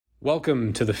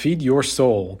Welcome to the Feed Your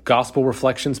Soul Gospel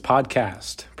Reflections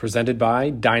podcast, presented by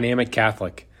Dynamic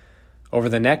Catholic. Over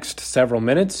the next several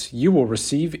minutes, you will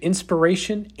receive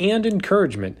inspiration and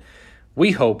encouragement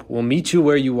we hope will meet you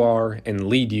where you are and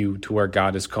lead you to where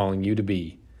God is calling you to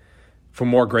be. For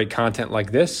more great content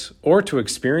like this, or to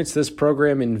experience this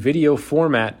program in video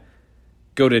format,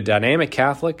 go to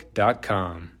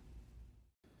dynamiccatholic.com.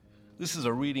 This is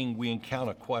a reading we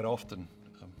encounter quite often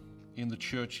in the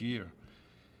church year.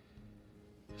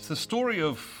 It's the story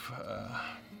of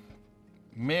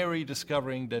Mary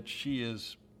discovering that she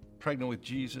is pregnant with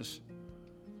Jesus.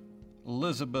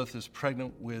 Elizabeth is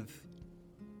pregnant with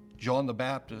John the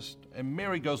Baptist, and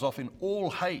Mary goes off in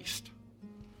all haste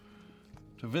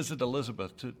to visit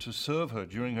Elizabeth, to serve her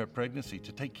during her pregnancy,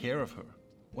 to take care of her.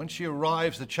 When she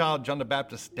arrives, the child, John the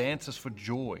Baptist, dances for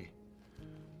joy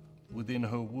within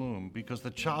her womb because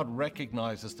the child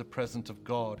recognizes the presence of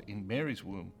God in Mary's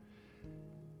womb.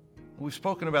 We've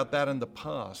spoken about that in the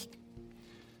past.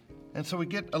 And so we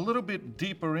get a little bit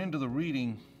deeper into the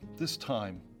reading this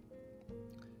time.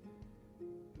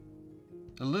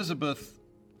 Elizabeth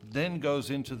then goes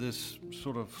into this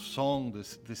sort of song,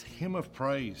 this hymn of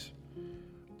praise.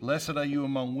 Blessed are you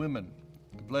among women.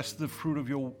 Blessed the fruit of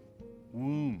your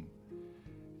womb.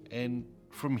 And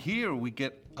from here we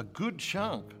get a good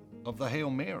chunk of the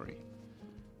Hail Mary,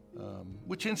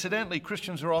 which incidentally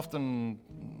Christians are often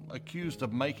accused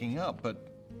of making up, but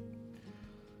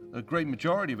a great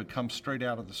majority of it comes straight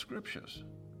out of the scriptures.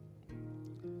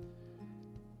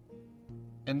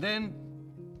 And then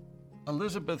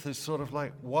Elizabeth is sort of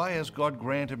like, why has God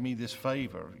granted me this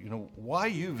favor? Why are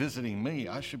you visiting me?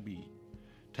 I should be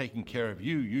taking care of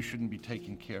you. You shouldn't be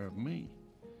taking care of me.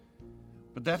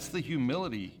 But that's the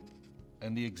humility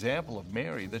and the example of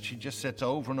Mary that she just sets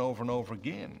over and over and over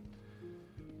again.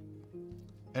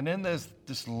 And then there's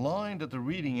this line that the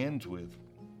reading ends with,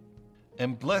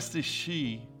 and blessed is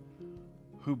she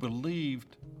who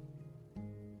believed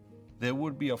there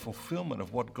would be a fulfillment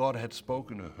of what God had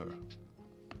spoken to her.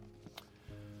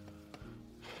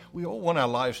 We all want our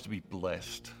lives to be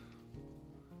blessed.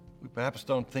 We perhaps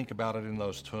don't think about it in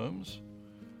those terms.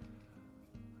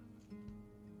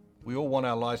 We all want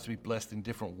our lives to be blessed in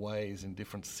different ways, in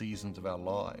different seasons of our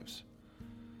lives.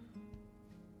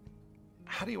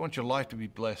 How do you want your life to be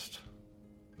blessed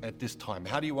at this time?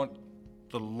 How do you want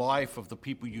the life of the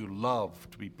people you love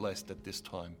to be blessed at this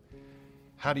time?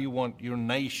 How do you want your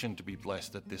nation to be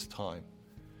blessed at this time?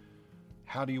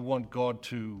 How do you want God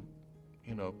to,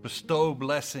 bestow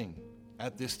blessing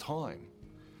at this time?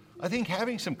 I think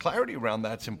having some clarity around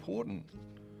that's important.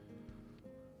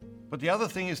 But the other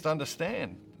thing is to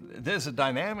understand there's a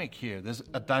dynamic here.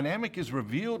 A dynamic is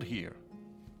revealed here.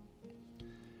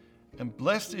 And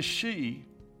blessed is she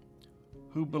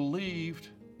who believed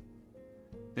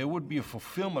there would be a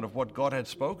fulfillment of what God had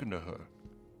spoken to her.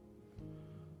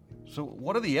 So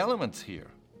what are the elements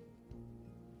here?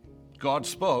 God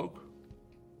spoke,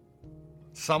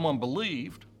 someone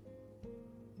believed,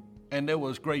 and there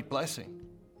was great blessing.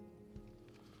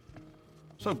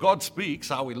 So God speaks,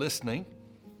 are we listening?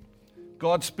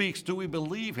 God speaks, do we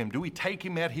believe him? Do we take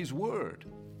him at his word?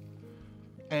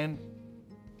 And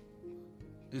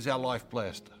is our life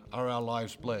blessed? Are our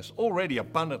lives blessed? Already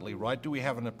abundantly, right? Do we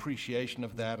have an appreciation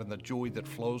of that and the joy that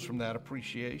flows from that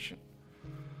appreciation?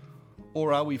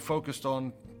 Or are we focused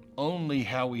on only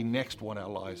how we next want our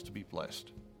lives to be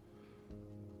blessed?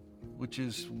 Which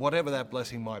is, whatever that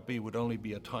blessing might be, would only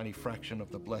be a tiny fraction of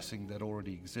the blessing that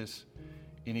already exists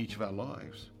in each of our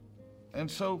lives. And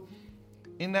so,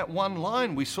 in that one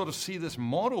line, we sort of see this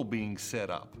model being set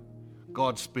up.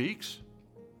 God speaks.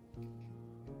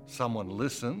 Someone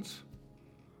listens,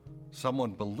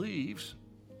 someone believes,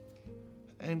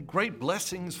 and great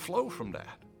blessings flow from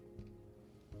that.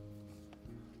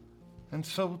 And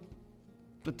so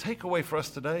the takeaway for us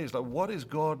today is what is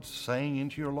God saying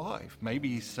into your life? Maybe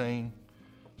he's saying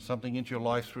something into your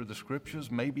life through the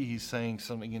scriptures. Maybe he's saying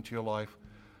something into your life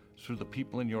through the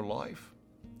people in your life.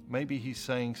 Maybe he's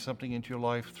saying something into your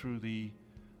life through the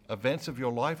events of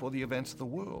your life or the events of the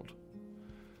world.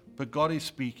 But God is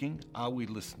speaking. Are we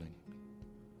listening?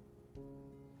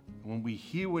 When we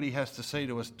hear what he has to say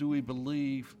to us, do we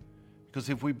believe? Because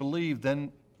if we believe,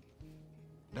 then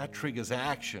that triggers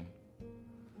action.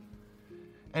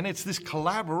 And it's this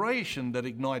collaboration that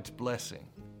ignites blessing.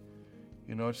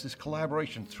 It's this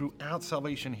collaboration throughout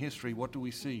salvation history. What do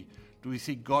we see? Do we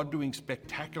see God doing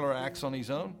spectacular acts on his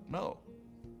own? No.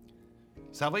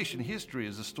 Salvation history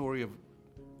is a story of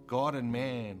God and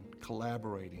man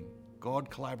collaborating.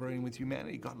 God collaborating with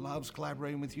humanity. God loves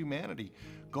collaborating with humanity.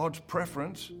 God's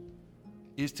preference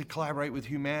is to collaborate with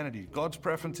humanity. God's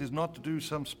preference is not to do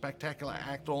some spectacular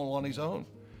act all on his own.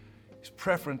 His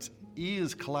preference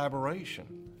is collaboration.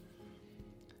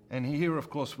 And here, of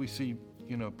course, we see,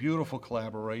 beautiful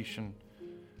collaboration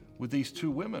with these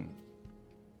two women.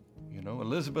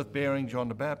 Elizabeth bearing John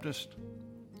the Baptist,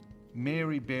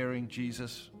 Mary bearing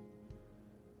Jesus.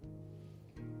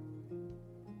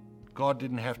 God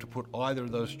didn't have to put either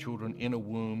of those children in a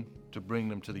womb to bring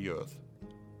them to the earth.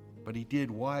 But he did.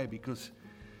 Why? Because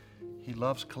he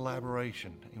loves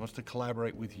collaboration. He wants to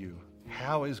collaborate with you.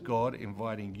 How is God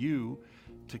inviting you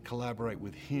to collaborate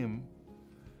with him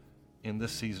in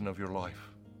this season of your life?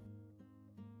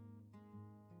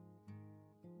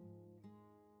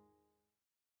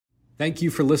 Thank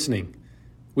you for listening.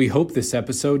 We hope this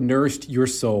episode nourished your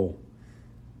soul.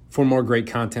 For more great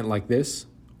content like this,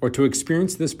 or to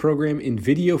experience this program in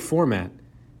video format,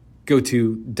 go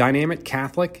to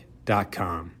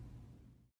dynamiccatholic.com.